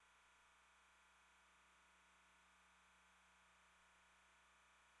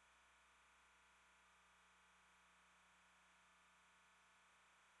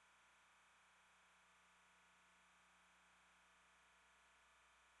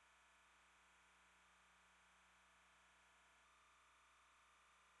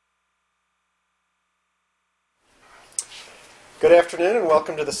Good afternoon and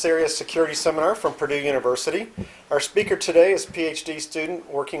welcome to the Serious Security Seminar from Purdue University. Our speaker today is a PhD student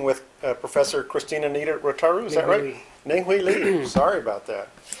working with Professor Christina Nita Rotaru, is that right? Nenghui Li. Sorry about that.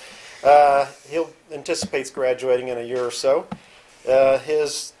 He anticipates graduating in a year or so.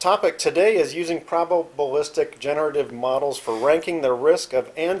 His topic today is using probabilistic generative models for ranking the risk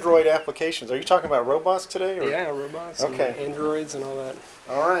of Android applications. Are you talking about robots today? Or? Yeah, robots and Androids and all that.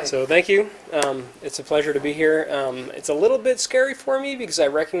 All right. So thank you. It's a pleasure to be here. It's a little bit scary for me because I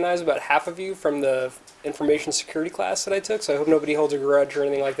recognize about half of you from the information security class that I took, so I hope nobody holds a grudge or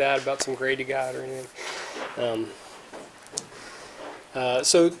anything like that about some grade you got or anything.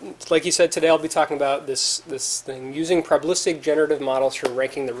 So, like you said, today I'll be talking about this thing, using probabilistic generative models for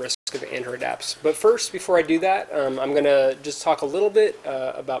ranking the risk of Android apps. But first, before I do that, I'm going to just talk a little bit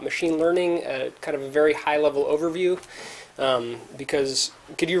about machine learning at kind of a very high-level overview. Because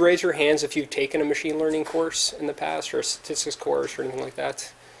could you raise your hands if you've taken a machine learning course in the past or a statistics course or anything like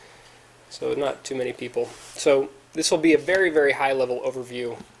that? So not too many people. So this will be a very, very high-level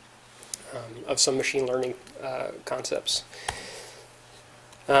overview of some machine learning concepts.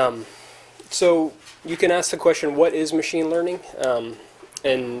 So you can ask the question, what is machine learning?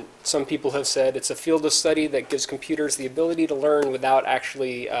 And some people have said it's a field of study that gives computers the ability to learn without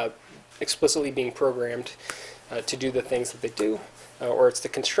actually explicitly being programmed to do the things that they do. Or it's the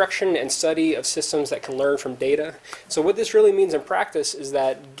construction and study of systems that can learn from data. So what this really means in practice is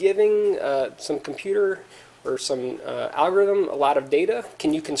that giving some computer or some algorithm a lot of data,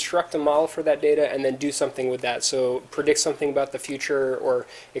 can you construct a model for that data and then do something with that? So predict something about the future or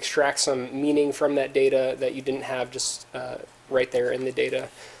extract some meaning from that data that you didn't have just right there in the data,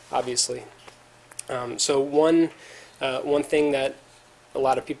 obviously. So one thing that a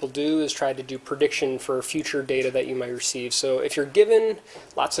lot of people do is try to do prediction for future data that you might receive. So if you're given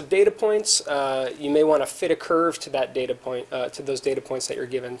lots of data points, you may want to fit a curve to that data point, to those data points that you're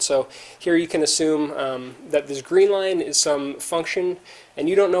given. So here you can assume that this green line is some function, and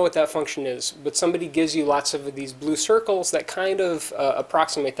you don't know what that function is, but somebody gives you lots of these blue circles that kind of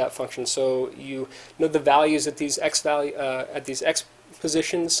approximate that function. So you know the values at these x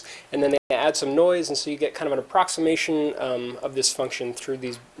positions, and then they add some noise, and so you get kind of an approximation of this function through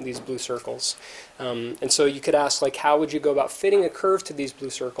these blue circles. And so you could ask, like, how would you go about fitting a curve to these blue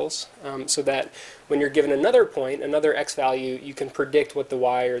circles so that when you're given another point, another x value, you can predict what the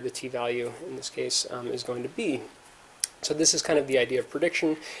y or the t value, in this case, is going to be. So this is kind of the idea of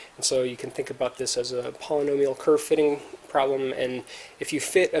prediction, and so you can think about this as a polynomial curve fitting problem, and if you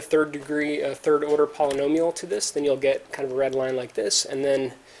fit a third order polynomial to this, then you'll get kind of a red line like this, and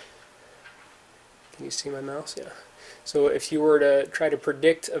then, can you see my mouse? Yeah. So if you were to try to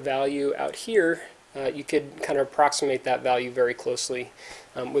predict a value out here, you could kind of approximate that value very closely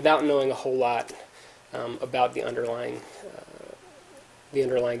without knowing a whole lot about the underlying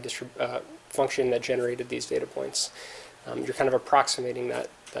function that generated these data points. You're kind of approximating that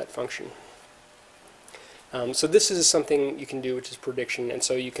function. So this is something you can do, which is prediction, and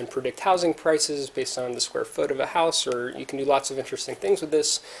so you can predict housing prices based on the square foot of a house, or you can do lots of interesting things with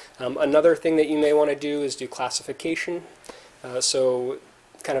this. Another thing that you may want to do is do classification. So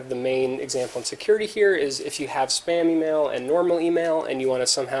kind of the main example in security here is if you have spam email and normal email, and you want to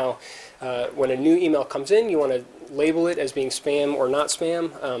somehow, when a new email comes in, you want to label it as being spam or not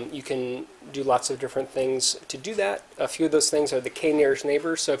spam. You can do lots of different things to do that. A few of those things are the k-nearest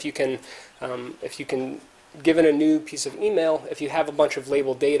neighbors. So if you can given a new piece of email, if you have a bunch of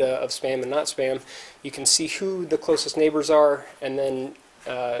labeled data of spam and not spam, you can see who the closest neighbors are, and then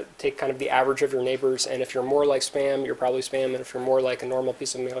take kind of the average of your neighbors. And if you're more like spam, you're probably spam, and if you're more like a normal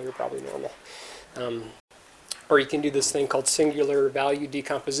piece of mail, you're probably normal. Or you can do this thing called singular value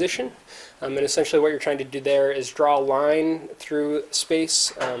decomposition. And essentially what you're trying to do there is draw a line through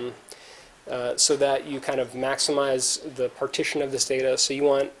space so that you kind of maximize the partition of this data. So you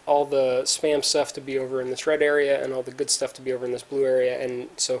want all the spam stuff to be over in this red area and all the good stuff to be over in this blue area. And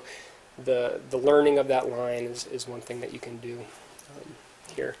so the learning of that line is one thing that you can do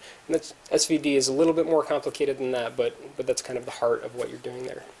here. And that's, SVD is a little bit more complicated than that, but that's kind of the heart of what you're doing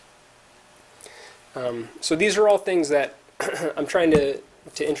there. So these are all things that I'm trying to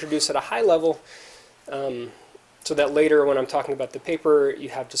introduce at a high level so that later when I'm talking about the paper, you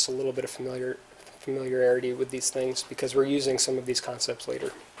have just a little bit of familiarity with these things because we're using some of these concepts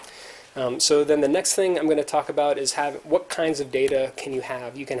later. So then the next thing I'm going to talk about is what kinds of data can you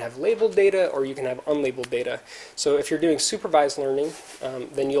have. You can have labeled data or you can have unlabeled data. So if you're doing supervised learning,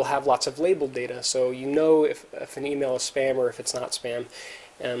 then you'll have lots of labeled data. So you know if an email is spam or if it's not spam.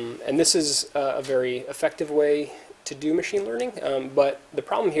 And this is a very effective way to do machine learning, but the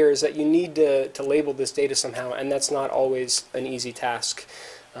problem here is that you need to label this data somehow, and that's not always an easy task.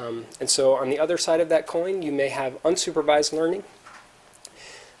 And so on the other side of that coin, you may have unsupervised learning.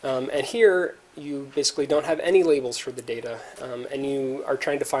 And here, you basically don't have any labels for the data, and you are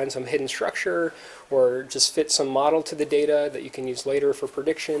trying to find some hidden structure or just fit some model to the data that you can use later for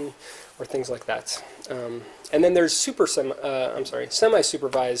prediction or things like that. And then there's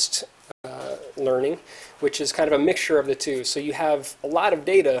semi-supervised learning, which is kind of a mixture of the two. So you have a lot of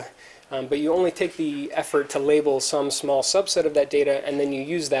data, but you only take the effort to label some small subset of that data, and then you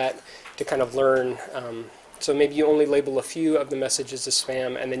use that to kind of learn. So maybe you only label a few of the messages as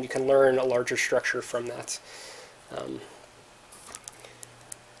spam, and then you can learn a larger structure from that.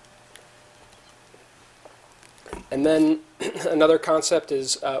 And then another concept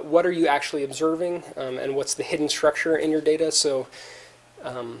is what are you actually observing, and what's the hidden structure in your data. So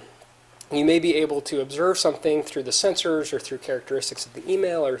you may be able to observe something through the sensors or through characteristics of the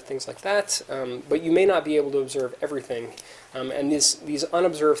email or things like that, but you may not be able to observe everything. And these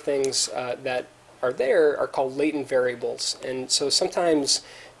unobserved things that are there are called latent variables. And so sometimes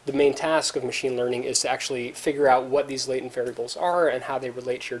the main task of machine learning is to actually figure out what these latent variables are and how they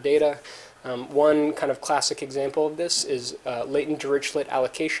relate to your data. One kind of classic example of this is latent Dirichlet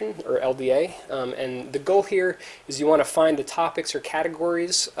allocation, or LDA. And the goal here is you want to find the topics or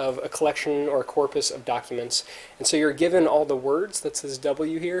categories of a collection or a corpus of documents. And so you're given all the words, that's this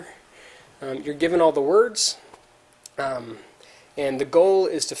W here. You're given all the words. And the goal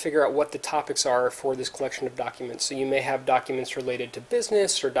is to figure out what the topics are for this collection of documents. So you may have documents related to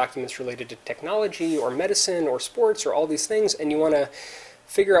business, or documents related to technology, or medicine, or sports, or all these things, and you want to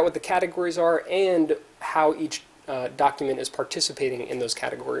figure out what the categories are and how each document is participating in those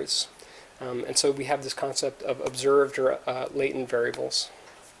categories. And so we have this concept of observed or latent variables.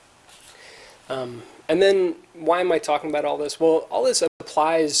 And then why am I talking about all this? Well, all this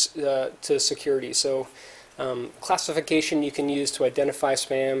applies to security. So classification you can use to identify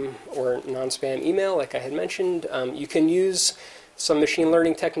spam or non-spam email, like I had mentioned. You can use some machine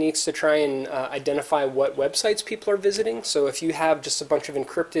learning techniques to try and identify what websites people are visiting. So if you have just a bunch of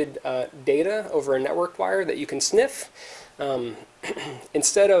encrypted data over a network wire that you can sniff,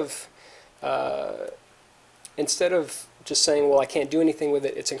 instead of just saying, well, I can't do anything with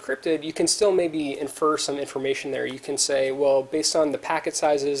it, it's encrypted, you can still maybe infer some information there. You can say, well, based on the packet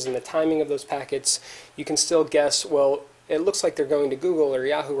sizes and the timing of those packets, you can still guess, well, it looks like they're going to Google or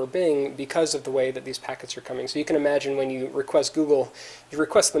Yahoo or Bing because of the way that these packets are coming. So you can imagine when you request Google, you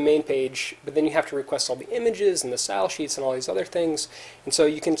request the main page, but then you have to request all the images and the style sheets and all these other things. And so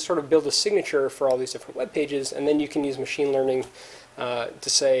you can sort of build a signature for all these different web pages, and then you can use machine learning to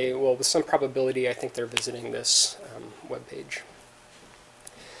say, well, with some probability, I think they're visiting this web page.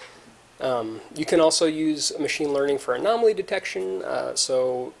 You can also use machine learning for anomaly detection.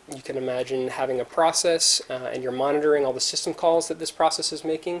 So you can imagine having a process and you're monitoring all the system calls that this process is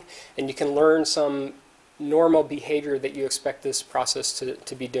making, and you can learn some normal behavior that you expect this process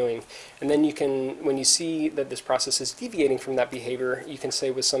to be doing. And then you can, when you see that this process is deviating from that behavior, you can say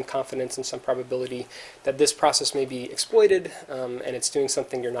with some confidence and some probability that this process may be exploited and it's doing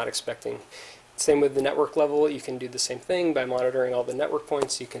something you're not expecting. Same with the network level, you can do the same thing by monitoring all the network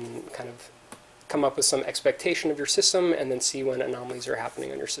points. You can kind of come up with some expectation of your system and then see when anomalies are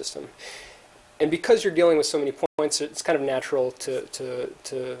happening on your system. And because you're dealing with so many points, it's kind of natural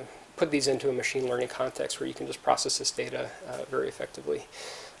to put these into a machine learning context where you can just process this data very effectively.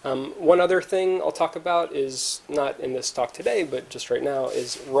 One other thing I'll talk about is, not in this talk today, but just right now,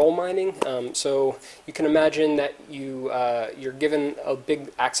 is role mining. So you can imagine that you're given a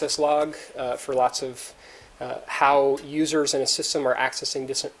big access log for lots of how users in a system are accessing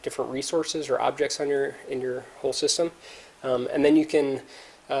different resources or objects in your whole system. And then you can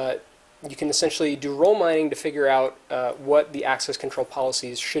essentially do role mining to figure out what the access control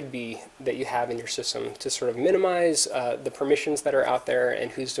policies should be that you have in your system to sort of minimize the permissions that are out there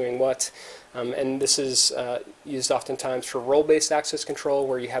and who's doing what. And this is used oftentimes for role-based access control,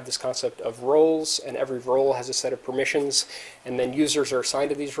 where you have this concept of roles, and every role has a set of permissions, and then users are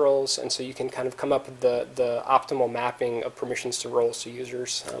assigned to these roles, and so you can kind of come up with the optimal mapping of permissions to roles to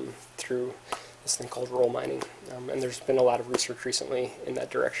users through this thing called role mining. And there's been a lot of research recently in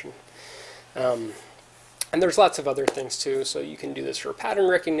that direction. And there's lots of other things too. So you can do this for pattern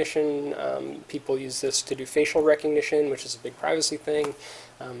recognition. People use this to do facial recognition, which is a big privacy thing.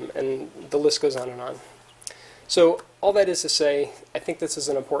 And the list goes on and on. So all that is to say, I think this is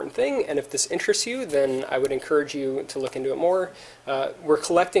an important thing, and if this interests you, then I would encourage you to look into it more. We're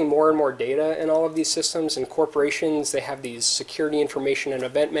collecting more and more data in all of these systems, and corporations, they have these security information and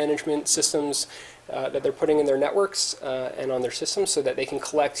event management systems that they're putting in their networks and on their systems so that they can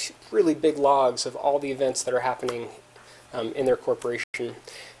collect really big logs of all the events that are happening in their corporation.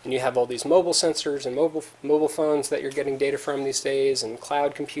 And you have all these mobile sensors and mobile phones that you're getting data from these days, and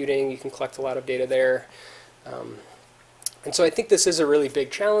cloud computing, you can collect a lot of data there. And so I think this is a really big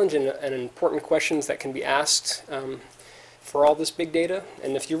challenge and important questions that can be asked for all this big data.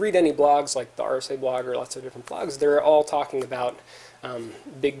 And if you read any blogs like the RSA blog or lots of different blogs, they're all talking about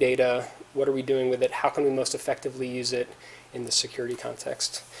big data, what are we doing with it, how can we most effectively use it in the security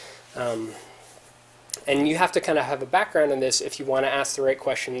context. And you have to kind of have a background in this if you want to ask the right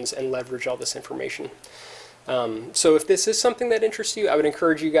questions and leverage all this information. So if this is something that interests you, I would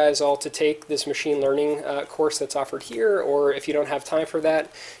encourage you guys all to take this machine learning course that's offered here, or if you don't have time for that,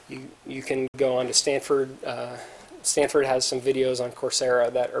 you can go on to Stanford. Stanford has some videos on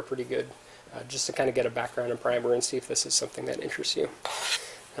Coursera that are pretty good, just to kind of get a background and primer and see if this is something that interests you.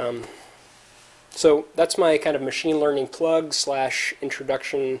 So that's my kind of machine learning plug /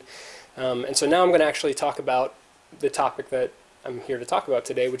 introduction. And so now I'm going to actually talk about the topic that I'm here to talk about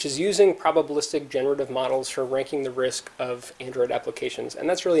today, which is using probabilistic generative models for ranking the risk of Android applications. And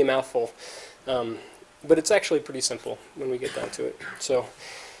that's really a mouthful, but it's actually pretty simple when we get down to it. So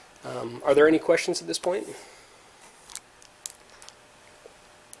are there any questions at this point?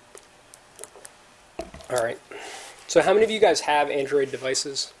 All right. So how many of you guys have Android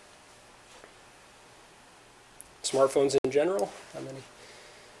devices? Smartphones in general? How many?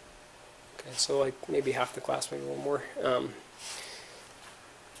 Okay, so like maybe half the class, maybe a little more.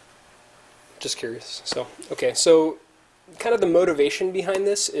 Just curious. So, okay, so kind of the motivation behind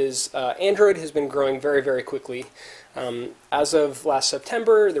this is Android has been growing very, very quickly. As of last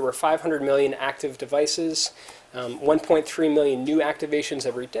September, there were 500 million active devices, 1.3 million new activations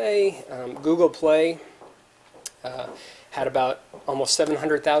every day. Google Play had about almost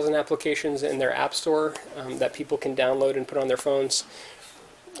 700,000 applications in their App Store that people can download and put on their phones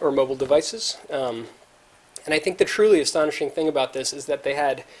or mobile devices. And I think the truly astonishing thing about this is that they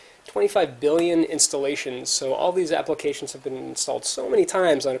had 25 billion installations, so all these applications have been installed so many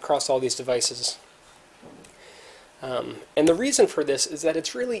times across all these devices. And the reason for this is that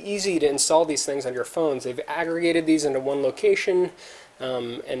it's really easy to install these things on your phones. They've aggregated these into one location,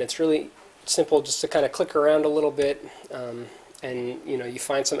 and it's really simple just to kind of click around a little bit, and you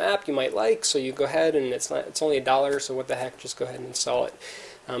find some app you might like, so you go ahead, and it's only $1, so what the heck, just go ahead and install it.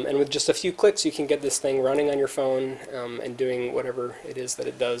 And with just a few clicks, you can get this thing running on your phone and doing whatever it is that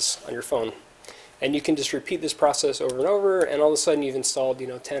it does on your phone. And you can just repeat this process over and over, and all of a sudden you've installed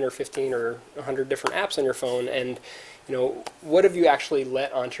 10 or 15 or 100 different apps on your phone, and what have you actually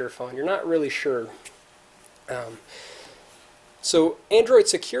let onto your phone? You're not really sure. So Android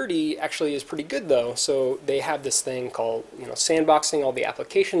security actually is pretty good though. So they have this thing called sandboxing all the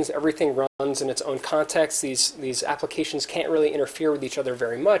applications. Everything runs in its own context. These applications can't really interfere with each other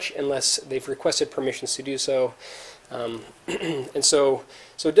very much unless they've requested permissions to do so. And so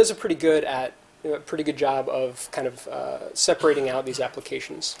it does a pretty good job of kind of separating out these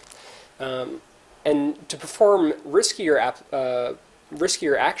applications. And to perform riskier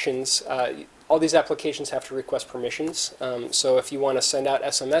actions, all these applications have to request permissions. So if you want to send out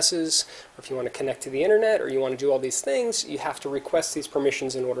SMSs, or if you want to connect to the internet, or you want to do all these things, you have to request these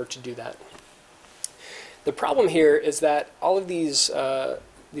permissions in order to do that. The problem here is that all of these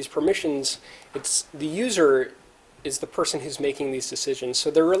permissions, the user is the person who's making these decisions. So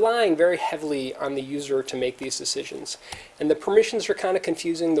they're relying very heavily on the user to make these decisions. And the permissions are kind of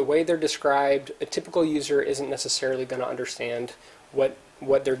confusing. The way they're described, a typical user isn't necessarily going to understand what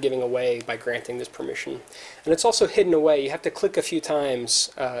they're giving away by granting this permission. And it's also hidden away. You have to click a few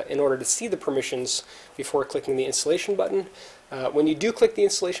times in order to see the permissions before clicking the installation button. When you do click the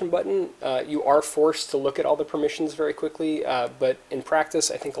installation button, you are forced to look at all the permissions very quickly, but in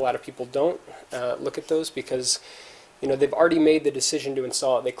practice I think a lot of people don't look at those because they've already made the decision to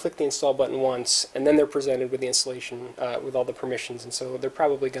install it. They click the install button once, and then they're presented with the installation with all the permissions, and so they're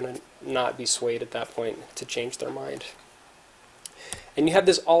probably going to not be swayed at that point to change their mind. And you have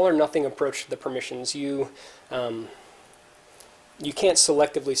this all or nothing approach to the permissions. You can't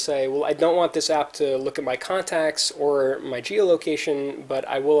selectively say, well, I don't want this app to look at my contacts or my geolocation, but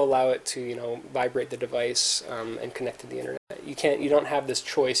I will allow it to, vibrate the device and connect to the internet. You don't have this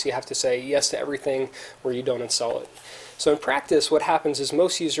choice. You have to say yes to everything or you don't install it. So in practice, what happens is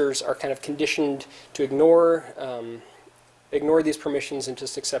most users are kind of conditioned to ignore these permissions and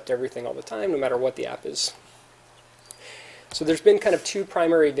just accept everything all the time, no matter what the app is. So there's been kind of two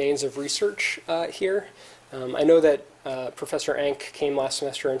primary veins of research here. I know that Professor Enck came last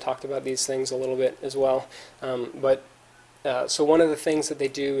semester and talked about these things a little bit as well. So one of the things that they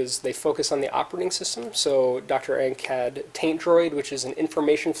do is they focus on the operating system. So Dr. Enck had TaintDroid, which is an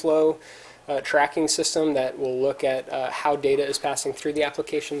information flow tracking system that will look at how data is passing through the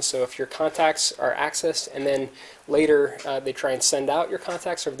application. So if your contacts are accessed and then later they try and send out your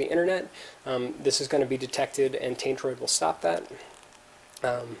contacts over the internet, this is going to be detected and TaintDroid will stop that.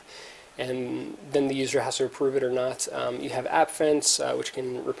 And then the user has to approve it or not. You have AppFence, which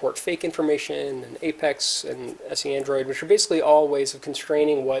can report fake information, and Apex and SE Android, which are basically all ways of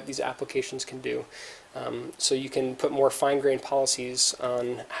constraining what these applications can do. So you can put more fine-grained policies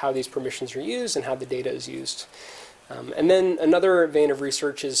on how these permissions are used and how the data is used. And then another vein of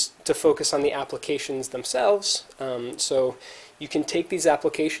research is to focus on the applications themselves. So you can take these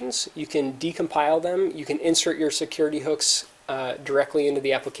applications, you can decompile them, you can insert your security hooks directly into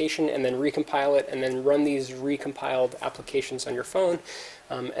the application and then recompile it and then run these recompiled applications on your phone.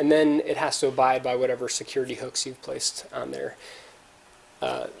 And then it has to abide by whatever security hooks you've placed on there.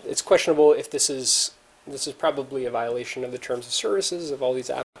 It's questionable if this is probably a violation of the terms of services of all these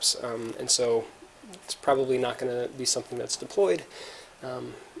apps, and so it's probably not going to be something that's deployed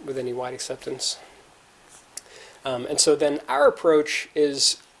with any wide acceptance. And so then our approach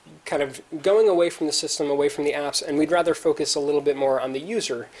is kind of going away from the system, away from the apps, and we'd rather focus a little bit more on the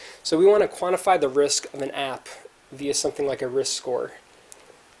user. So we want to quantify the risk of an app via something like a risk score.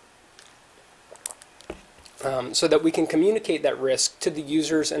 So that we can communicate that risk to the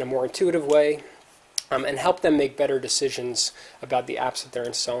users in a more intuitive way and help them make better decisions about the apps that they're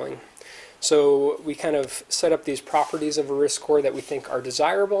installing. So we kind of set up these properties of a risk score that we think are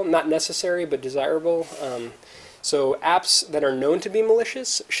desirable, not necessary, but desirable. So apps that are known to be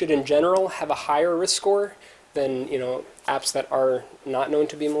malicious should in general have a higher risk score than apps that are not known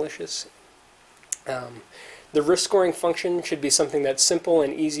to be malicious. The risk scoring function should be something that's simple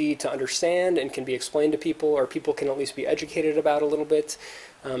and easy to understand and can be explained to people, or people can at least be educated about a little bit.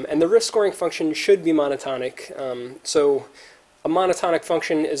 And the risk scoring function should be monotonic. So a monotonic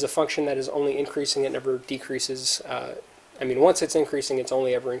function is a function that is only increasing, it never decreases. Once it's increasing, it's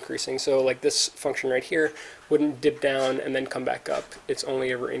only ever increasing. So like this function right here wouldn't dip down and then come back up. It's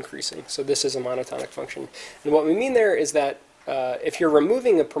only ever increasing. So this is a monotonic function. And what we mean there is that if you're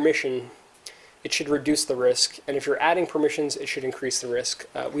removing a permission, it should reduce the risk. And if you're adding permissions, it should increase the risk.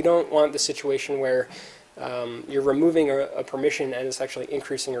 We don't want the situation where you're removing a permission and it's actually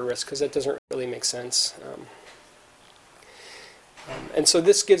increasing your risk, because that doesn't really make sense. And so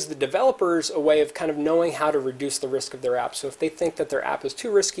this gives the developers a way of kind of knowing how to reduce the risk of their app. So if they think that their app is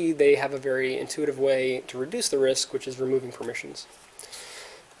too risky, they have a very intuitive way to reduce the risk, which is removing permissions.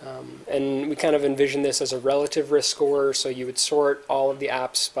 And we kind of envision this as a relative risk score. So you would sort all of the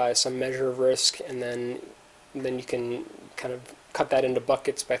apps by some measure of risk, and then you can kind of cut that into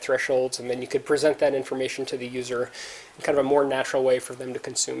buckets by thresholds, and then you could present that information to the user in kind of a more natural way for them to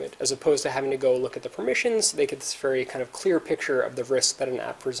consume it, as opposed to having to go look at the permissions. They get this very kind of clear picture of the risk that an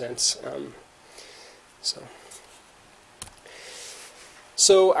app presents.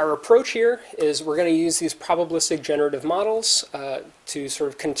 So our approach here is we're going to use these probabilistic generative models to sort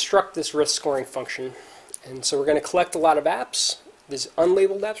of construct this risk scoring function. And so we're going to collect a lot of apps. These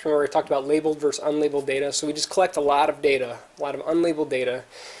unlabeled apps, remember I talked about labeled versus unlabeled data, so we just collect a lot of data, a lot of unlabeled data,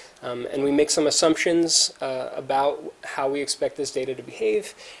 and we make some assumptions about how we expect this data to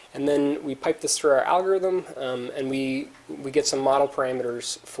behave, and then we pipe this through our algorithm, and we get some model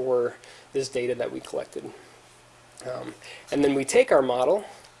parameters for this data that we collected. And then we take our model,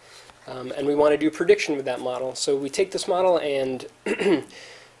 and we want to do prediction with that model. So we take this model and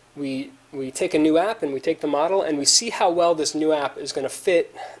we take a new app and we take the model and we see how well this new app is going to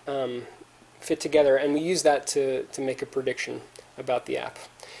fit together, and we use that to make a prediction about the app.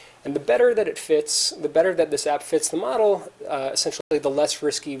 And the better that it fits, the better that this app fits the model, essentially the less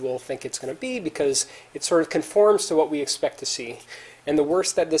risky we'll think it's going to be, because it sort of conforms to what we expect to see. And the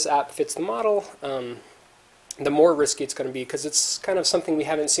worse that this app fits the model, the more risky it's going to be, because it's kind of something we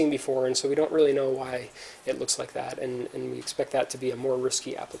haven't seen before, and so we don't really know why it looks like that, and we expect that to be a more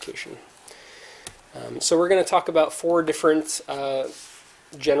risky application. So we're going to talk about 4 different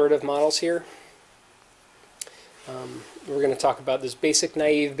generative models here. We're going to talk about this basic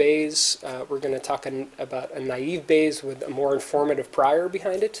naive Bayes. We're going to talk about a naive Bayes with a more informative prior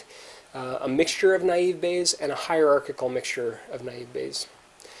behind it, a mixture of naive Bayes, and a hierarchical mixture of naive Bayes.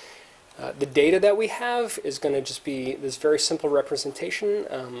 The data that we have is going to just be this very simple representation.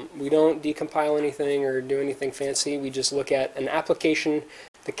 We don't decompile anything or do anything fancy. We just look at an application,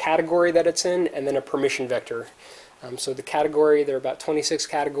 the category that it's in, and then a permission vector. So the category, there are about 26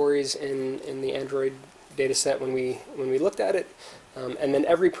 categories in the Android data set when we looked at it. And then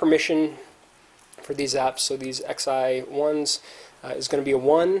every permission for these apps, so these XI1s, is going to be a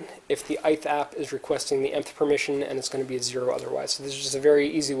 1 if the ith app is requesting the nth permission, and it's going to be a 0 otherwise. So this is just a very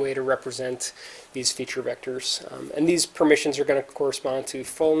easy way to represent these feature vectors. And these permissions are going to correspond to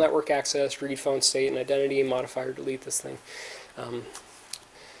full network access, read, phone state, and identity, modify or delete this thing.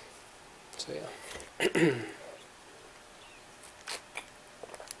 So yeah.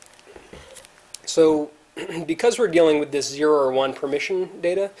 So because we're dealing with this 0 or 1 permission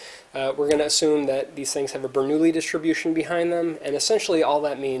data, we're going to assume that these things have a Bernoulli distribution behind them, and essentially all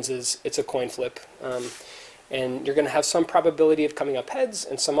that means is it's a coin flip. And you're going to have some probability of coming up heads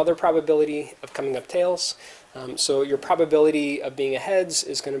and some other probability of coming up tails. So your probability of being a heads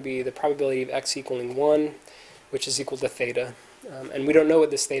is going to be the probability of x equaling 1, which is equal to theta. And we don't know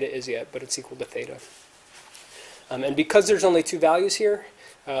what this theta is yet, but it's equal to theta. And because there's only 2 values here,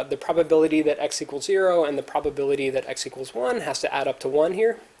 the probability that x equals 0 and the probability that x equals 1 has to add up to 1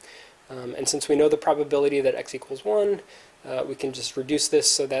 here. And since we know the probability that x equals 1, we can just reduce this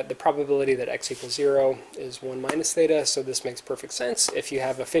so that the probability that x equals 0 is 1 minus theta, so this makes perfect sense. If you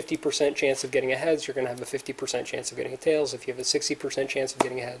have a 50% chance of getting a heads, you're going to have a 50% chance of getting a tails. If you have a 60% chance of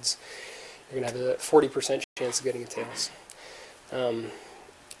getting a heads, you're going to have a 40% chance of getting a tails.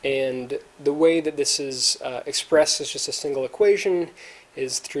 And the way that this is expressed as just a single equation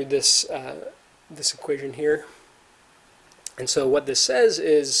is through this, this equation here. And so what this says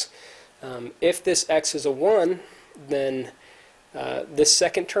is if this x is a 1, then this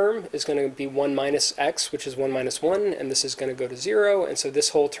second term is going to be 1 minus x, which is 1 minus 1, and this is going to go to 0. And so this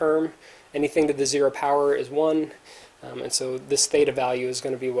whole term, anything to the 0 power is 1. And so this theta value is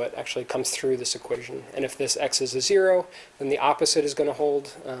going to be what actually comes through this equation. And if this x is a 0, then the opposite is going to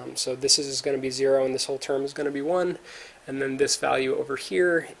hold. So this is going to be 0, and this whole term is going to be 1. And then this value over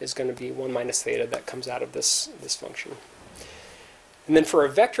here is going to be 1 minus theta that comes out of this function. And then for a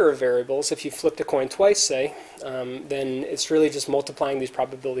vector of variables, if you flipped a coin twice, say, then it's really just multiplying these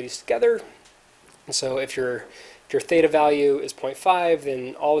probabilities together. And so if your theta value is 0.5,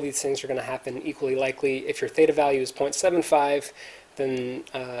 then all of these things are going to happen equally likely. If your theta value is 0.75, then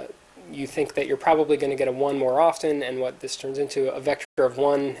you think that you're probably going to get a 1 more often, and what this turns into, a vector of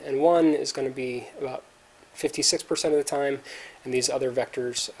 1 and 1 is going to be about 56% of the time, and these other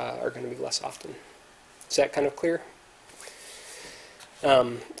vectors are going to be less often. Is that kind of clear?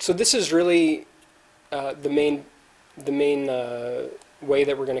 So this is really the main way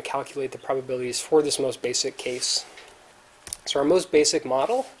that we're going to calculate the probabilities for this most basic case. So our most basic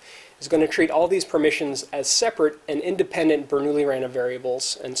model is going to treat all these permissions as separate and independent Bernoulli random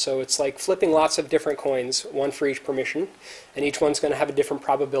variables. And so it's like flipping lots of different coins, one for each permission, and each one's going to have a different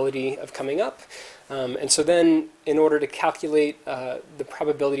probability of coming up. And so then, in order to calculate the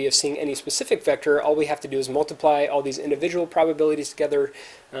probability of seeing any specific vector, all we have to do is multiply all these individual probabilities together,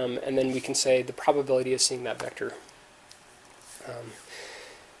 and then we can say the probability of seeing that vector.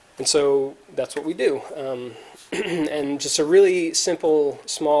 And so that's what we do. And just a really simple,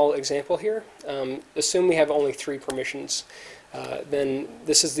 small example here. Assume we have only 3 permissions. Then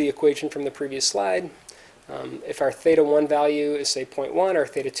this is the equation from the previous slide. If our theta 1 value is, say, 0.1, our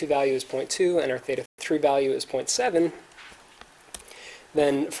theta 2 value is 0.2, and our theta 3 value is 0.7,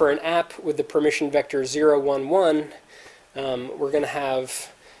 then for an app with the permission vector 0, 1, 1, we're going to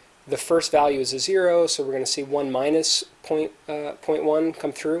have the first value is a 0, so we're going to see 1 minus 0.1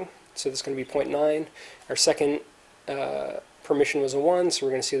 come through. So this is going to be 0.9. Our second permission was a 1, so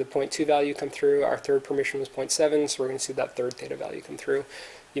we're going to see the 0.2 value come through. Our third permission was 0.7, so we're going to see that third theta value come through.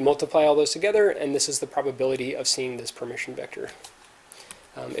 You multiply all those together, and this is the probability of seeing this permission vector.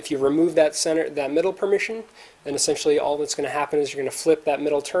 If you remove that middle permission, then essentially all that's going to happen is you're going to flip that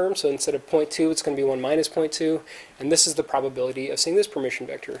middle term. So instead of 0.2, it's going to be 1 minus 0.2, and this is the probability of seeing this permission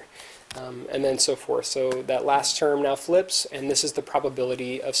vector. And then so forth. So that last term now flips, and this is the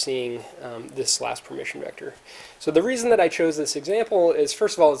probability of seeing this last permission vector. So the reason that I chose this example is,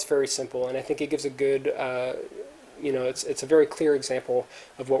 first of all, it's very simple, and I think it gives a good, it's a very clear example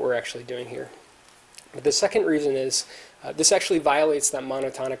of what we're actually doing here. But the second reason is this actually violates that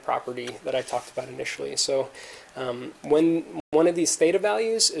monotonic property that I talked about initially. So when one of these theta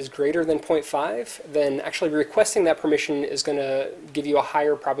values is greater than 0.5, then actually requesting that permission is going to give you a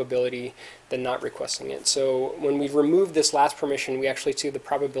higher probability than not requesting it. So when we remove this last permission, we actually see the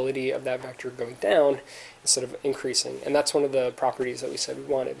probability of that vector going down instead of increasing. And that's one of the properties that we said we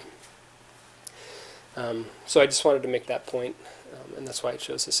wanted. So I just wanted to make that point, and that's why I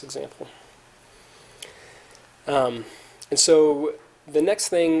chose this example. And so the next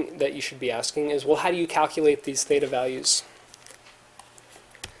thing that you should be asking is, well, how do you calculate these theta values?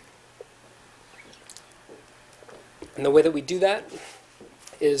 And the way that we do that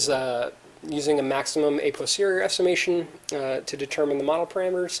is using a maximum a posterior estimation to determine the model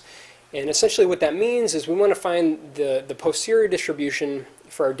parameters. And essentially what that means is we want to find the posterior distribution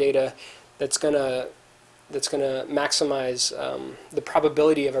for our data that's going to maximize the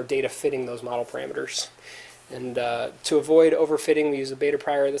probability of our data fitting those model parameters. And to avoid overfitting, we use a beta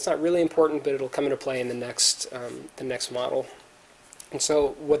prior. That's not really important, but it'll come into play in the next model. And so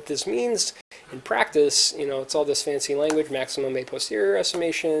what this means in practice, it's all this fancy language, maximum a posterior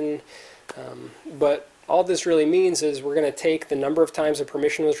estimation, but all this really means is we're going to take the number of times a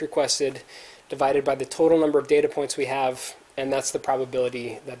permission was requested divided by the total number of data points we have, and that's the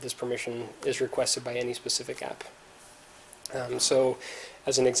probability that this permission is requested by any specific app. So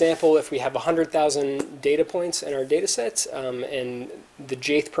as an example, if we have 100,000 data points in our data set and the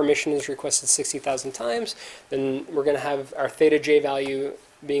jth permission is requested 60,000 times, then we're going to have our theta j value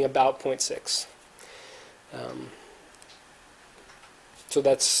being about 0.6. So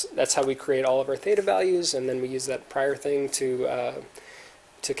that's how we create all of our theta values, and then we use that prior thing to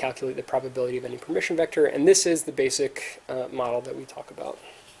calculate the probability of any permission vector. And this is the basic model that we talk about.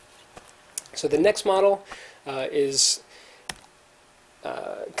 So the next model is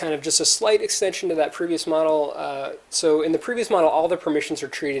kind of just a slight extension to that previous model. So in the previous model, all the permissions are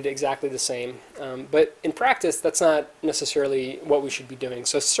treated exactly the same. But in practice, that's not necessarily what we should be doing.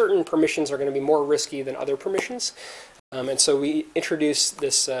 So certain permissions are going to be more risky than other permissions. And so we introduced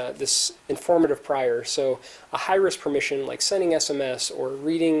this informative prior. So a high-risk permission, like sending SMS or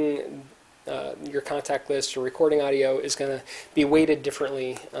reading your contact list or recording audio, is going to be weighted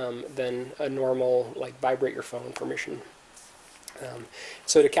differently than a normal, like, vibrate your phone permission.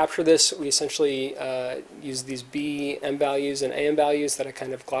 So to capture this, we essentially use these B, M values and AM values that I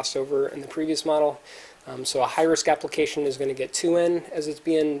kind of glossed over in the previous model. So a high-risk application is going to get 2N as its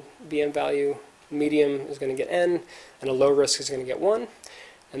BM value. Medium is going to get N, and a low risk is going to get 1.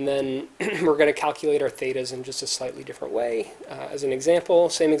 And then we're going to calculate our thetas in just a slightly different way. As an example,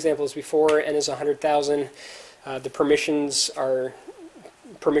 same example as before, N is 100,000. The permissions are,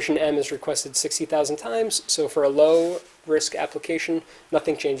 permission M is requested 60,000 times. So for a low risk application,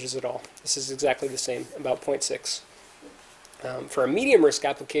 nothing changes at all. This is exactly the same, about 0.6. For a medium risk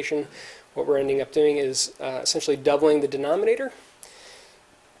application, what we're ending up doing is essentially doubling the denominator.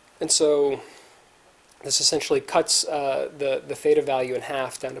 And so this essentially cuts the theta value in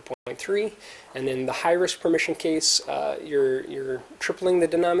half down to 0.3. And in the high-risk permission case, you're tripling the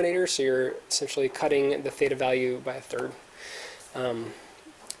denominator, so you're essentially cutting the theta value by a third.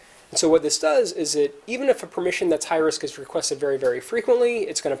 And so what this does is even if a permission that's high risk is requested very, very frequently,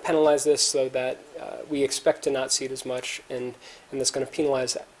 it's going to penalize this so that we expect to not see it as much, and that's going to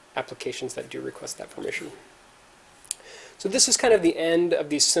penalize applications that do request that permission. So this is kind of the end of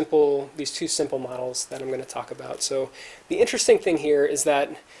these two simple models that I'm going to talk about. So the interesting thing here is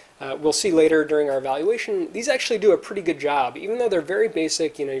that we'll see later during our evaluation, these actually do a pretty good job. Even though they're very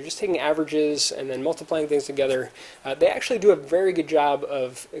basic, you're just taking averages and then multiplying things together, they actually do a very good job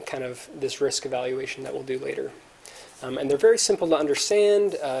of kind of this risk evaluation that we'll do later. And they're very simple to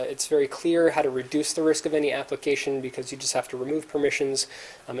understand. It's very clear how to reduce the risk of any application because you just have to remove permissions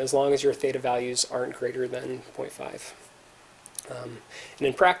as long as your theta values aren't greater than 0.5. And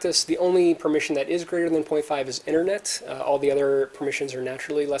in practice, the only permission that is greater than 0.5 is internet. All the other permissions are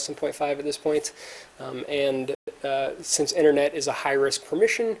naturally less than 0.5 at this point. And since internet is a high-risk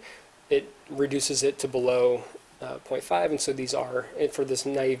permission, it reduces it to below 0.5. And so these are, for this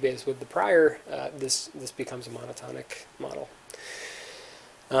naive base with the prior, this becomes a monotonic model.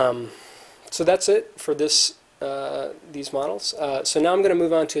 So that's it for these models. So now I'm going to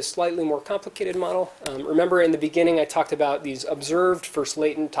move on to a slightly more complicated model. Remember in the beginning I talked about these observed first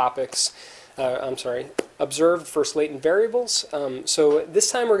latent topics, observed first latent variables. So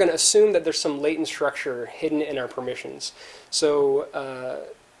this time we're going to assume that there's some latent structure hidden in our permissions. So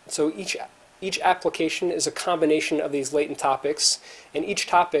each application is a combination of these latent topics, and each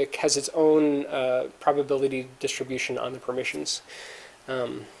topic has its own probability distribution on the permissions.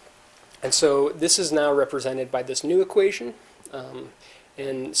 And so this is now represented by this new equation.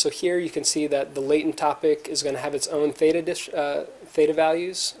 And so here you can see that the latent topic is going to have its own theta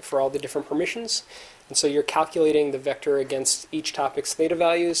values for all the different permissions. And so you're calculating the vector against each topic's theta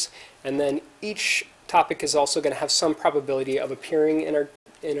values. And then each topic is also going to have some probability of appearing in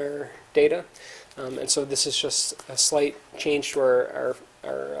our data. And so this is just a slight change to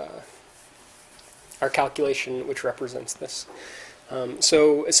our calculation which represents this.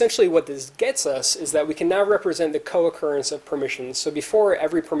 So essentially what this gets us is that we can now represent the co-occurrence of permissions. So before,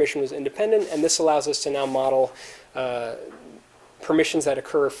 every permission was independent, and this allows us to now model permissions that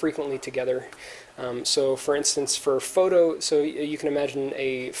occur frequently together. So for instance, for photo, so you can imagine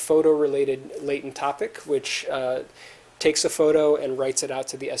a photo-related latent topic, which takes a photo and writes it out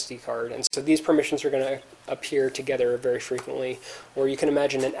to the SD card. And so these permissions are going to appear together very frequently. Or you can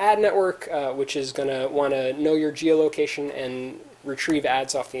imagine an ad network, which is going to want to know your geolocation and retrieve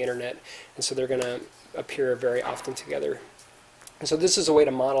ads off the internet. And so they're going to appear very often together. And so this is a way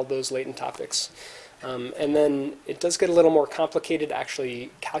to model those latent topics. And then it does get a little more complicated to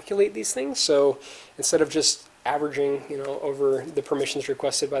actually calculate these things. So instead of just averaging, over the permissions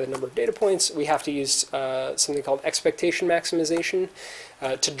requested by the number of data points, we have to use something called expectation maximization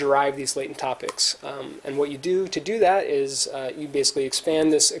to derive these latent topics. And what you do to do that is you basically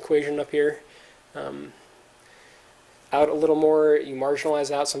expand this equation up here out a little more, you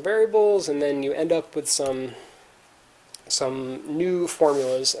marginalize out some variables, and then you end up with some new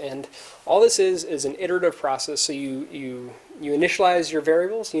formulas. And all this is an iterative process. So you initialize your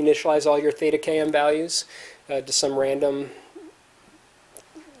variables, you initialize all your theta km values to some random,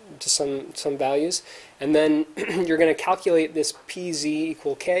 to some values, and then you're going to calculate this pz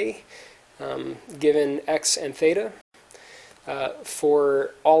equal k given x and theta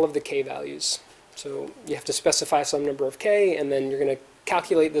for all of the k values. So you have to specify some number of k, and then you're going to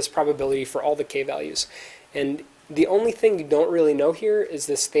calculate this probability for all the k values. And the only thing you don't really know here is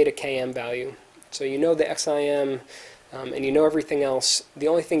this theta km value. So you know the XIM, and you know everything else. The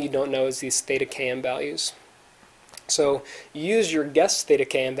only thing you don't know is these theta km values. So you use your guess theta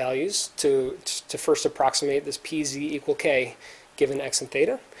km values to first approximate this pz equal k given x and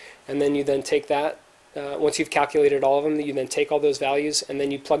theta, and then you then take that, once you've calculated all of them, you then take all those values and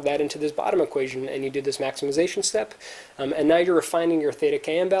then you plug that into this bottom equation and you do this maximization step. And now you're refining your theta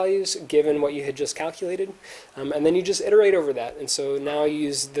km values given what you had just calculated. And then you just iterate over that. And so now you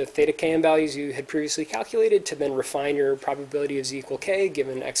use the theta km values you had previously calculated to then refine your probability of z equal k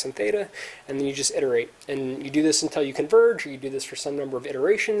given x and theta. And then you just iterate. And you do this until you converge, or you do this for some number of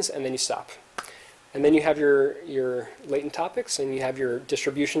iterations, and then you stop. And then you have your latent topics, and you have your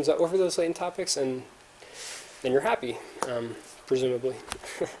distributions over those latent topics, and then you're happy, presumably.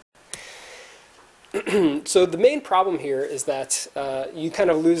 So the main problem here is that you kind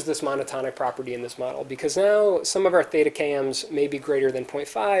of lose this monotonic property in this model, because now some of our theta kms may be greater than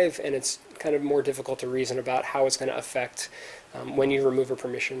 0.5, and it's kind of more difficult to reason about how it's going to affect when you remove a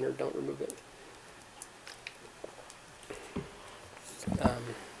permission or don't remove it.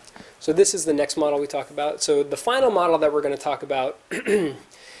 So this is the next model we talk about. So the final model that we're going to talk about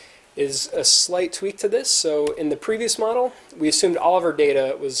is a slight tweak to this. So in the previous model, we assumed all of our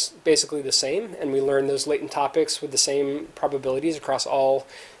data was basically the same, and we learned those latent topics with the same probabilities across all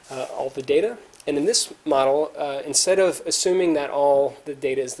the data. And in this model, instead of assuming that all the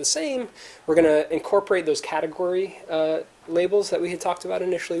data is the same, we're going to incorporate those category labels that we had talked about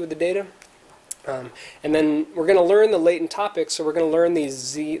initially with the data. And then we're going to learn the latent topics, so we're going to learn the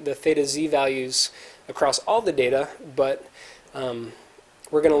theta z values across all the data, but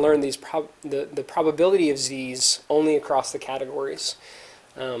we're going to learn these the probability of z's only across the categories.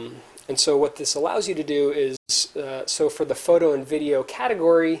 And so what this allows you to do is, so for the photo and video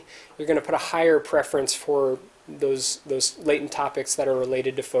category, you're going to put a higher preference for those latent topics that are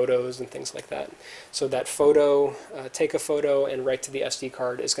related to photos and things like that. So that photo, take a photo and write to the SD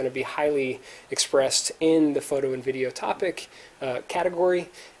card, is going to be highly expressed in the photo and video topic category,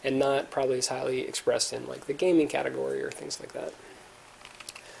 and not probably as highly expressed in like the gaming category or things like that.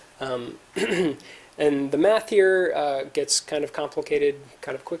 And the math here gets kind of complicated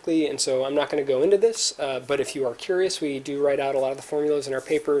kind of quickly, and so I'm not going to go into this, but if you are curious, we do write out a lot of the formulas in our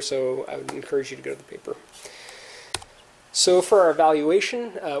paper, so I would encourage you to go to the paper. So for our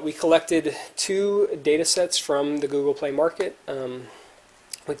evaluation, we collected 2 data sets from the Google Play Market.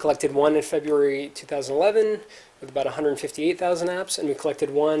 We collected one in February 2011 with about 158,000 apps, and we collected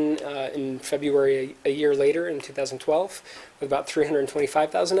one in February a year later in 2012 with about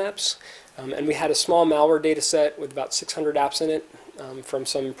 325,000 apps. And we had a small malware data set with about 600 apps in it from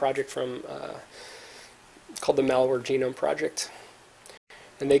some project from called the Malware Genome Project.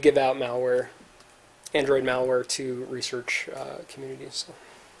 And they give out malware, Android malware, to research communities.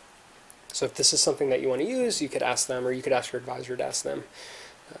 So if this is something that you want to use, you could ask them, or you could ask your advisor to ask them.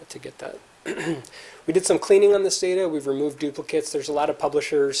 to get that. We did some cleaning on this data. We've removed duplicates. There's a lot of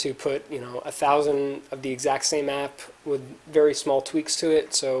publishers who put 1,000 of the exact same app with very small tweaks to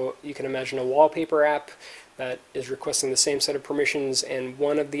it. So you can imagine a wallpaper app that is requesting the same set of permissions, and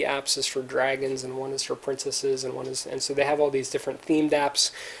one of the apps is for dragons, and one is for princesses, and so they have all these different themed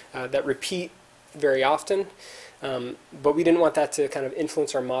apps that repeat very often. But we didn't want that to kind of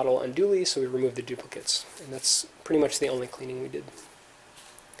influence our model unduly, so we removed the duplicates, and that's pretty much the only cleaning we did.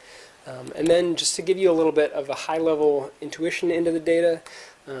 And then just to give you a little bit of a high-level intuition into the data,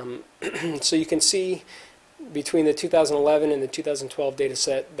 so you can see between the 2011 and the 2012 data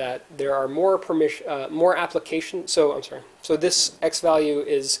set that there are more applications. So I'm sorry. So this X value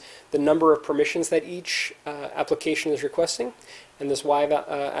is the number of permissions that each application is requesting, and this Y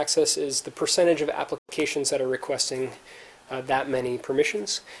axis is the percentage of applications that are requesting that many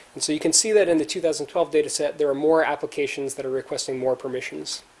permissions. And so you can see that in the 2012 data set there are more applications that are requesting more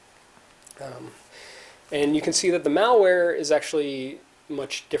permissions. And you can see that the malware is actually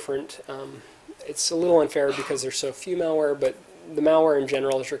much different. It's a little unfair because there's so few malware, but the malware in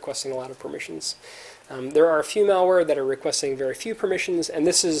general is requesting a lot of permissions. There are a few malware that are requesting very few permissions, and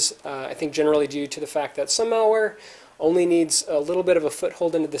this is, I think, generally due to the fact that some malware only needs a little bit of a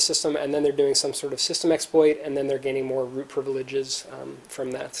foothold into the system, and then they're doing some sort of system exploit, and then they're gaining more root privileges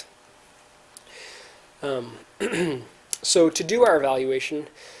from that. So to do our evaluation,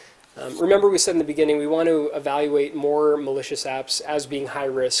 remember we said in the beginning we want to evaluate more malicious apps as being high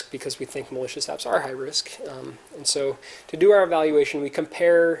risk because we think malicious apps are high risk. And so to do our evaluation, we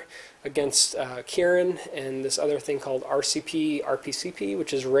compare against Kirin and this other thing called RCP, RPCP,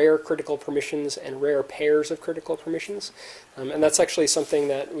 which is rare critical permissions and rare pairs of critical permissions. And that's actually something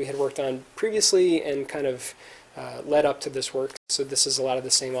that we had worked on previously and kind of led up to this work. So this is a lot of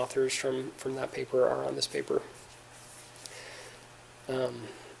the same authors from that paper are on this paper.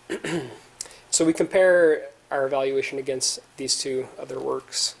 So we compare our evaluation against these two other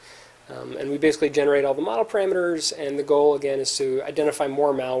works. And we basically generate all the model parameters, and the goal, again, is to identify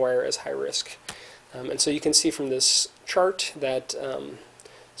more malware as high risk. And so you can see from this chart that,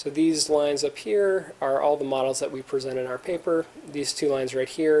 so these lines up here are all the models that we present in our paper. These two lines right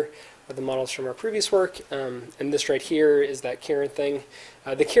here are the models from our previous work, and this right here is that Kirin thing.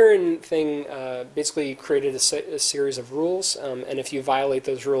 The Kirin thing basically created a series of rules, and if you violate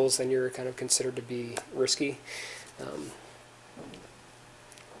those rules, then you're kind of considered to be risky.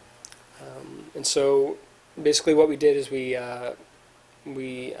 And so basically what we did is we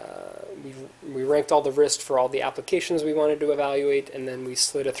ranked all the risk for all the applications we wanted to evaluate, and then we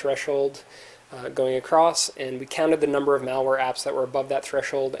slid a threshold going across, and we counted the number of malware apps that were above that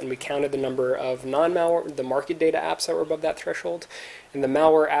threshold, and we counted the number of non-malware, the market data apps that were above that threshold. And the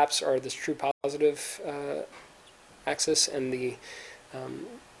malware apps are this true positive axis, and the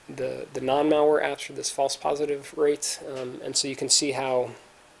non-malware apps are this false positive rate. And so you can see how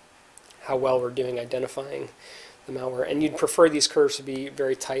well we're doing identifying the malware. And you'd prefer these curves to be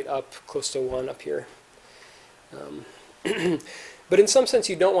very tight up, close to 1 up here. But in some sense,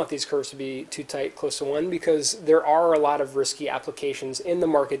 you don't want these curves to be too tight, close to 1, because there are a lot of risky applications in the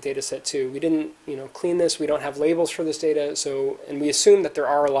market data set too. We didn't, clean this. We don't have labels for this data, and we assume that there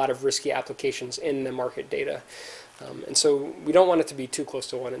are a lot of risky applications in the market data. And so we don't want it to be too close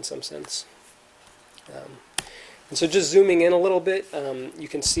to 1 in some sense. And so just zooming in a little bit, you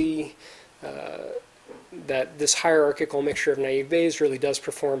can see that this hierarchical mixture of naive Bayes really does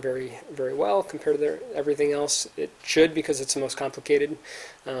perform very, very well compared to everything else. It should, because it's the most complicated.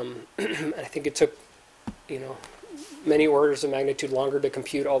 I think it took, many orders of magnitude longer to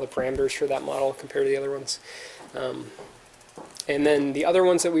compute all the parameters for that model compared to the other ones. And then the other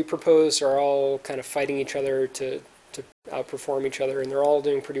ones that we proposed are all kind of fighting each other to outperform each other, and they're all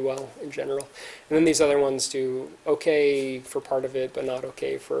doing pretty well in general. And then these other ones do okay for part of it, but not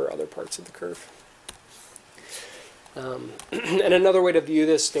okay for other parts of the curve. And another way to view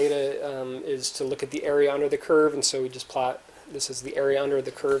this data is to look at the area under the curve, and so we just plot this as the area under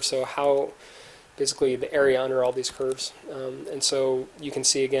the curve, so how basically the area under all these curves. And so you can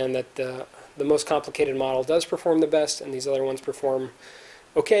see again that the most complicated model does perform the best, and these other ones perform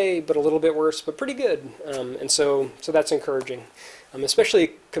okay, but a little bit worse, but pretty good. And so that's encouraging,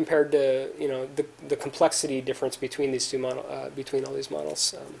 especially compared to the complexity difference between these two between all these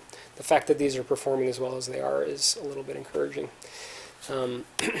models. The fact that these are performing as well as they are is a little bit encouraging.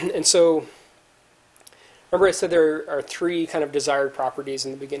 And so, remember I said there are 3 kind of desired properties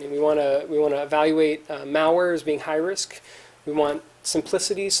in the beginning. We want to evaluate malware as being high risk. We want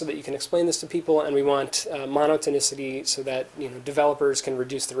simplicity so that you can explain this to people, and we want monotonicity so that developers can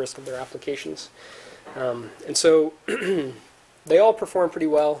reduce the risk of their applications. And so they all perform pretty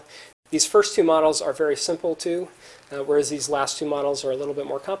well. These first two models are very simple too, whereas these last two models are a little bit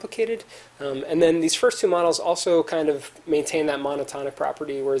more complicated. And then these first two models also kind of maintain that monotonic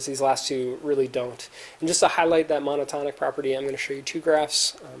property, whereas these last two really don't. And just to highlight that monotonic property, I'm going to show you two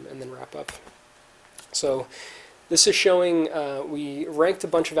graphs and then wrap up. So this is showing we ranked a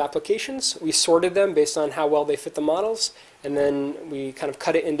bunch of applications. We sorted them based on how well they fit the models. And then we kind of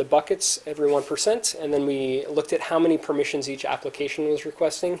cut it into buckets every 1%. And then we looked at how many permissions each application was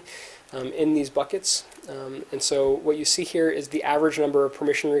requesting in these buckets. And so what you see here is the average number of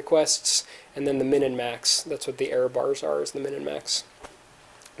permission requests and then the min and max. That's what the error bars are, is the min and max.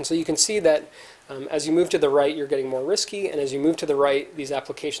 And so you can see that as you move to the right, you're getting more risky. And as you move to the right, these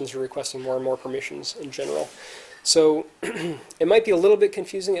applications are requesting more and more permissions in general. So it might be a little bit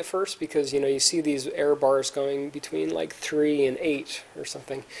confusing at first because you see these error bars going between like 3 and 8 or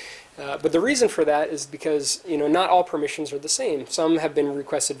something. But the reason for that is because not all permissions are the same. Some have been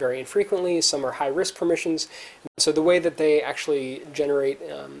requested very infrequently. Some are high-risk permissions. So the way that they actually generate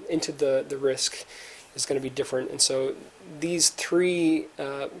into the risk is going to be different. And so these 3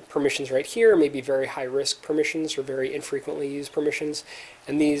 permissions right here may be very high-risk permissions or very infrequently used permissions.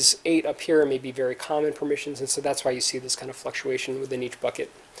 And these 8 up here may be very common permissions. And so that's why you see this kind of fluctuation within each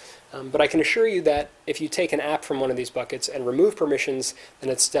bucket. But I can assure you that if you take an app from one of these buckets and remove permissions, then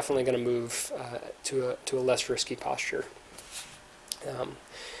it's definitely going to move to a less risky posture.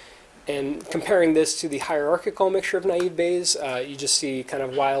 And comparing this to the hierarchical mixture of naive Bayes, you just see kind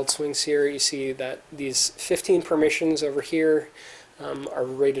of wild swings here. You see that these 15 permissions over here are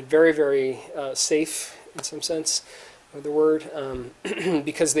rated very, very safe in some sense of the word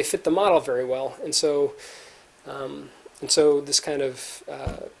because they fit the model very well. And so this kind of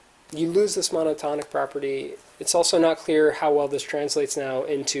you lose this monotonic property. It's also not clear how well this translates now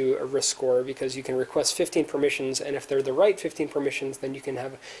into a risk score because you can request 15 permissions, and if they're the right 15 permissions, then you can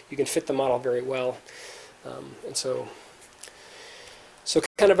fit the model very well. And so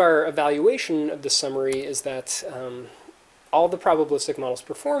kind of our evaluation of the summary is that all the probabilistic models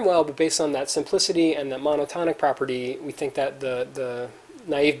perform well, but based on that simplicity and that monotonic property, we think that the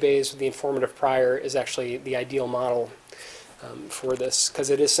naive Bayes with the informative prior is actually the ideal model for this,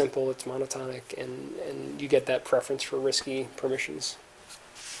 because it is simple, it's monotonic, and you get that preference for risky permissions.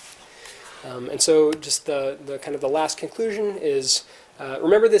 And so just the kind of the last conclusion is,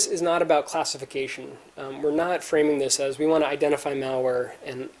 remember, this is not about classification. We're not framing this as we want to identify malware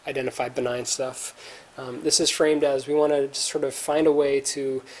and identify benign stuff. This is framed as we want to just sort of find a way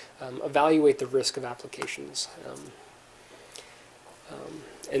to evaluate the risk of applications.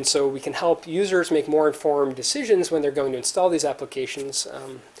 And so we can help users make more informed decisions when they're going to install these applications.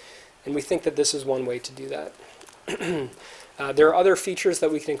 And we think that this is one way to do that. There are other features that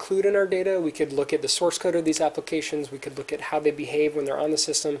we can include in our data. We could look at the source code of these applications. We could look at how they behave when they're on the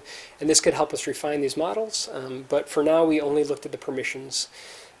system. And this could help us refine these models. But for now, we only looked at the permissions.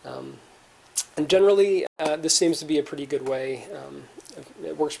 And generally, this seems to be a pretty good way.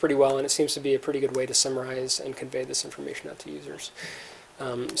 It works pretty well, and it seems to be a pretty good way to summarize and convey this information out to users.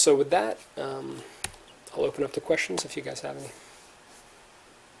 So with that, I'll open up to questions if you guys have any.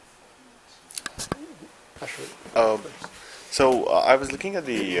 I was looking at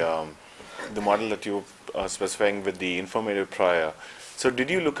the model that you were specifying with the informative prior. So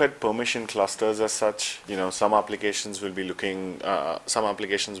did you look at permission clusters as such? Some applications will be looking, some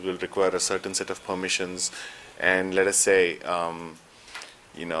applications will require a certain set of permissions, and let us say, for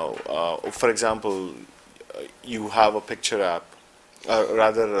example, you have a picture app.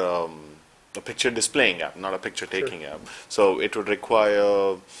 Rather a picture displaying app, not a picture taking app. So it would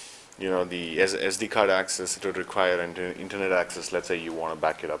require, the SD card access. It would require internet access. Let's say you want to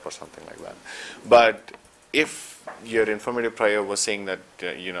back it up or something like that. But if your informative prior was saying that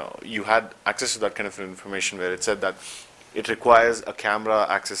you had access to that kind of information where it said that it requires a camera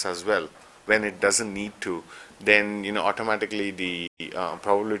access as well when it doesn't need to, then automatically the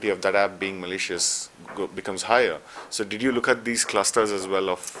probability of that app being malicious becomes higher. So did you look at these clusters as well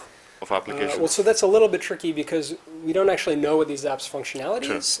of applications? Well, so that's a little bit tricky because we don't actually know what these apps'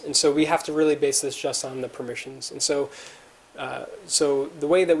 functionality is, and so we have to really base this just on the permissions. And so the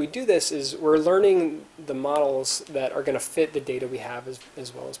way that we do this is we're learning the models that are going to fit the data we have as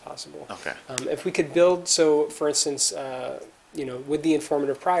well as possible. Okay. If we could build, so for instance, with the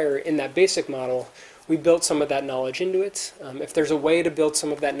informative prior in that basic model, we built some of that knowledge into it. If there's a way to build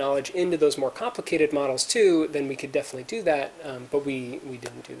some of that knowledge into those more complicated models too, then we could definitely do that, but we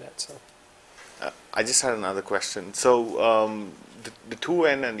didn't do that. So, I just had another question. So the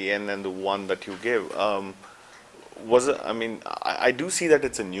 2n and the n and the 1 that you gave, I do see that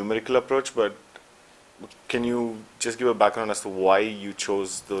it's a numerical approach, but can you just give a background as to why you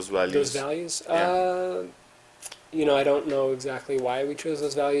chose those values? Those values? Yeah. I don't know exactly why we chose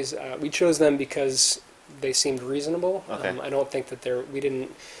those values. We chose them because they seemed reasonable. Okay. I don't think that we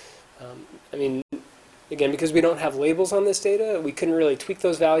didn't, again, because we don't have labels on this data, we couldn't really tweak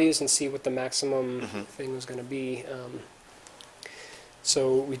those values and see what the maximum thing was going to be.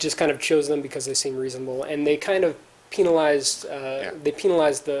 So we just kind of chose them because they seemed reasonable, and they kind of penalized. They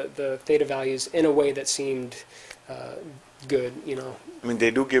penalized the theta values in a way that seemed good. I mean,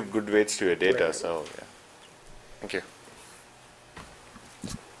 they do give good weights to your data, Right. so yeah. Thank you.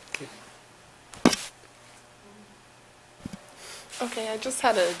 Okay, I just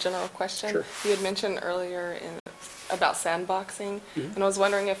had a general question. Sure. You had mentioned earlier about sandboxing, and I was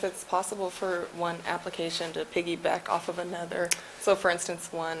wondering if it's possible for one application to piggyback off of another. So for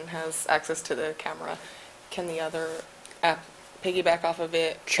instance, one has access to the camera. Can the other app piggyback off of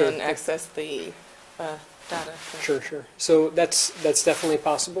it Sure. and access the data? Sure. So that's definitely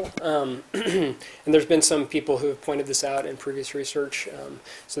possible. And there's been some people who have pointed this out in previous research,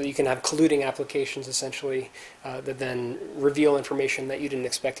 so that you can have colluding applications essentially that then reveal information that you didn't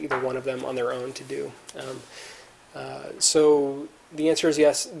expect either one of them on their own to do. So the answer is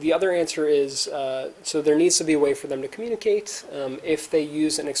yes. The other answer is, so there needs to be a way for them to communicate. If they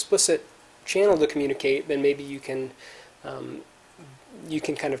use an explicit channel to communicate, then maybe you can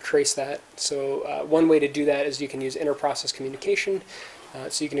kind of trace that. So one way to do that is you can use inter-process communication.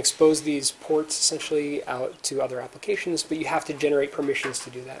 So you can expose these ports essentially out to other applications, but you have to generate permissions to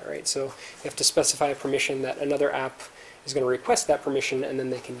do that, right? So you have to specify a permission that another app is going to request that permission, and then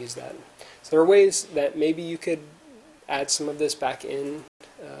they can use that. So there are ways that maybe you could add some of this back in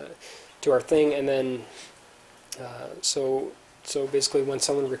to our thing, and then so basically when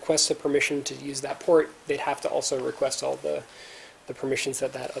someone requests a permission to use that port, they'd have to also request all the permissions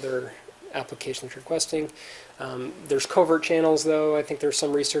that other application is requesting. There's covert channels, though. I think there's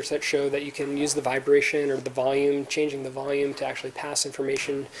some research that show that you can use the vibration or the volume, changing the volume to actually pass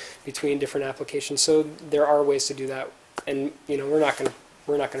information between different applications. So there are ways to do that, and we're not going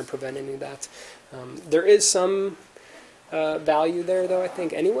to prevent any of that. There is some value there, though, I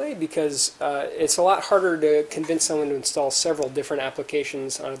think, anyway, because it's a lot harder to convince someone to install several different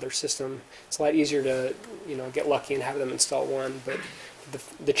applications onto their system. It's a lot easier to get lucky and have them install one, but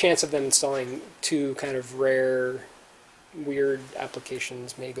the chance of them installing two kind of rare, weird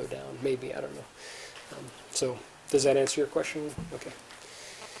applications may go down. Maybe, I don't know. So does that answer your question? Okay.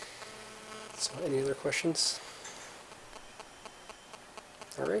 So any other questions?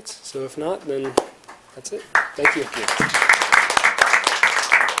 All right. So if not, then that's it. Thank you. Thank you.